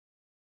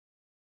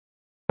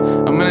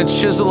gonna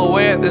chisel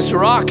away at this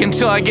rock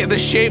until I get the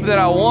shape that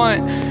I want,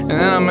 and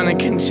then I'm gonna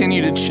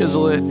continue to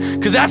chisel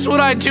it. Cause that's what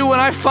I do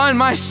when I find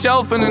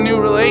myself in a new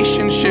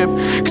relationship.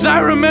 Cause I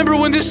remember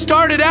when this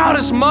started out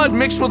as mud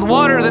mixed with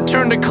water that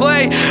turned to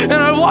clay, and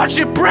I watched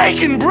it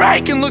break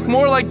and look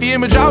more like the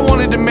image I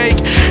wanted to make.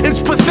 And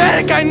it's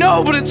pathetic, I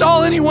know, but it's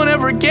all anyone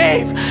ever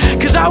gave.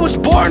 Cause I was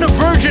born a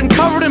virgin,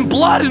 covered in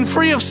blood and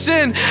free of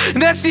sin, and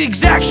that's the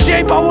exact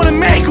shape I wanna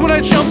make when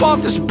I jump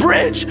off this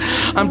bridge.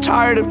 I'm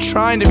tired of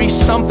trying to be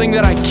something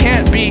that I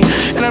can't be,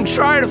 and I'm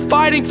tired of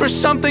fighting for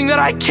something that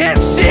I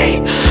can't see.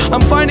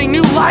 I'm finding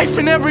new life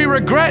in every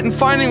regret, and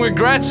finding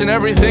regrets in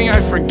everything I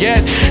forget.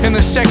 And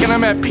the second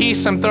I'm at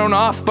peace, I'm thrown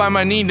off by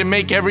my need to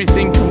make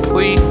everything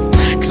complete.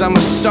 Cause I'm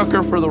a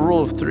sucker for the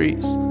rule of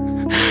threes.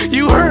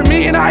 You hurt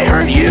me and I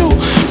hurt you,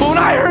 but when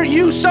I hurt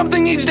you,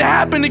 something needs to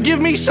happen to give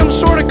me some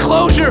sort of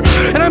closure.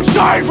 And I'm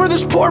sorry for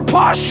this poor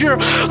posture.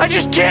 I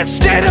just can't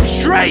stand up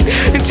straight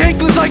and take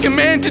this like a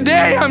man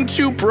today. I'm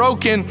too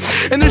broken,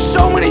 and there's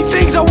so many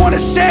things I want to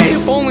say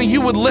if only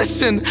you would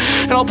listen.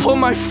 And I'll put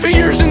my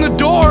fingers in the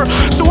door,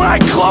 so when I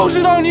close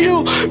it on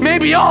you,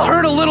 maybe I'll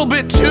hurt a little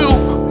bit too.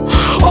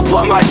 I'll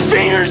put my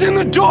fingers in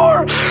the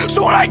door,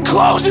 so when I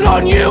close it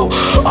on you,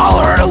 I'll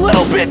hurt a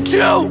little bit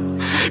too.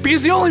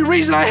 Because the only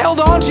reason I held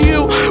on to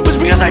you was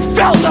because I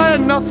felt I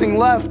had nothing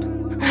left.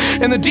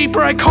 And the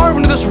deeper I carve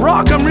into this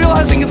rock, I'm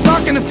realizing it's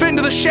not gonna fit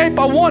into the shape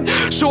I want,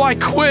 so I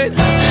quit.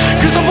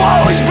 Cause I've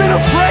always been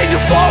afraid to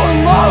fall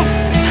in love.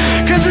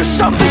 Cause there's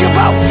something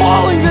about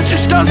falling that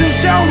just doesn't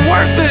sound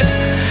worth it.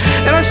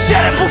 And I've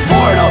said it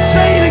before and I'll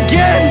say it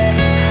again.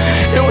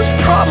 It was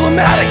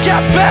problematic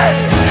at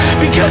best,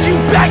 because you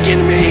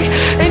beckoned me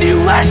and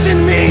you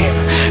lessened me,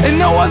 and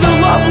no other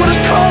love would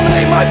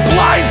accommodate my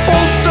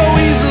blindfold so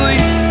easily.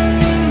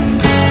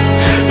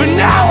 But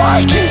now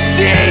I can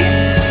see.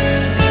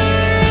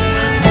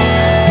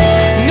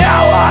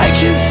 Now I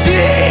can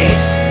see.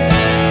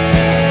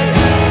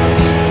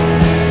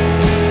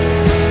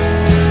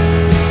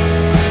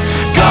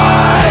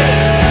 God,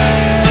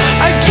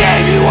 I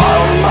gave you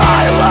all of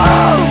my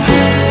love,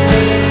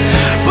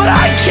 but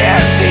I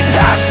can't see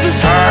past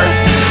this hurt.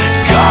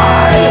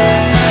 God,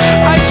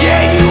 I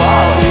gave you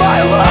all of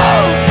my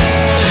love,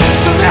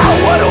 so now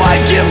what do I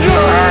give to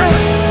her?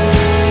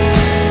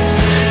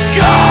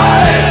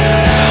 God,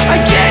 I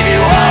gave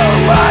you all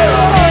of my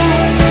love,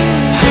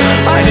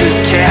 I just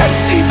can't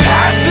see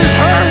past this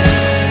hurt.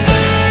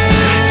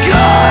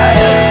 God,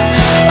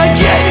 I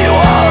gave you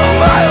all of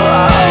my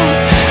love,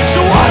 so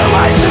what am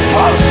I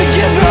supposed to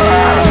give to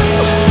her?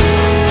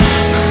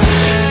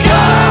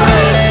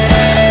 God,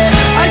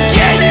 I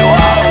gave you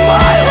all of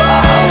my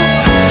love,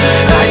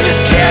 I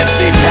just can't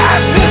see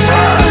past this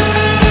hurt.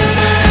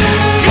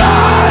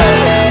 God,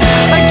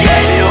 I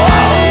gave you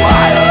all of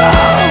my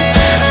love,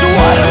 so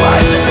what am I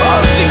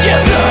supposed to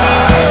give to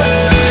her?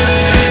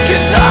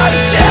 Cause I'm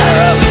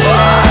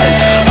terrified,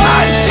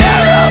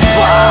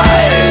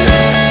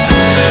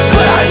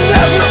 but I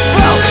never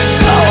felt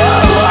so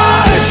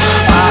alive.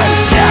 I'm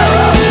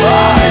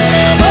terrified,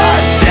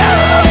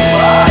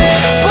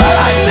 but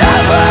I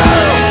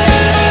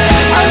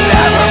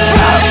never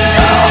felt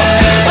so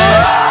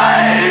alive.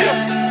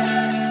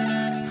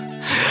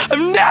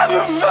 I've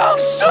never felt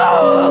so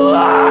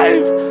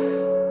alive.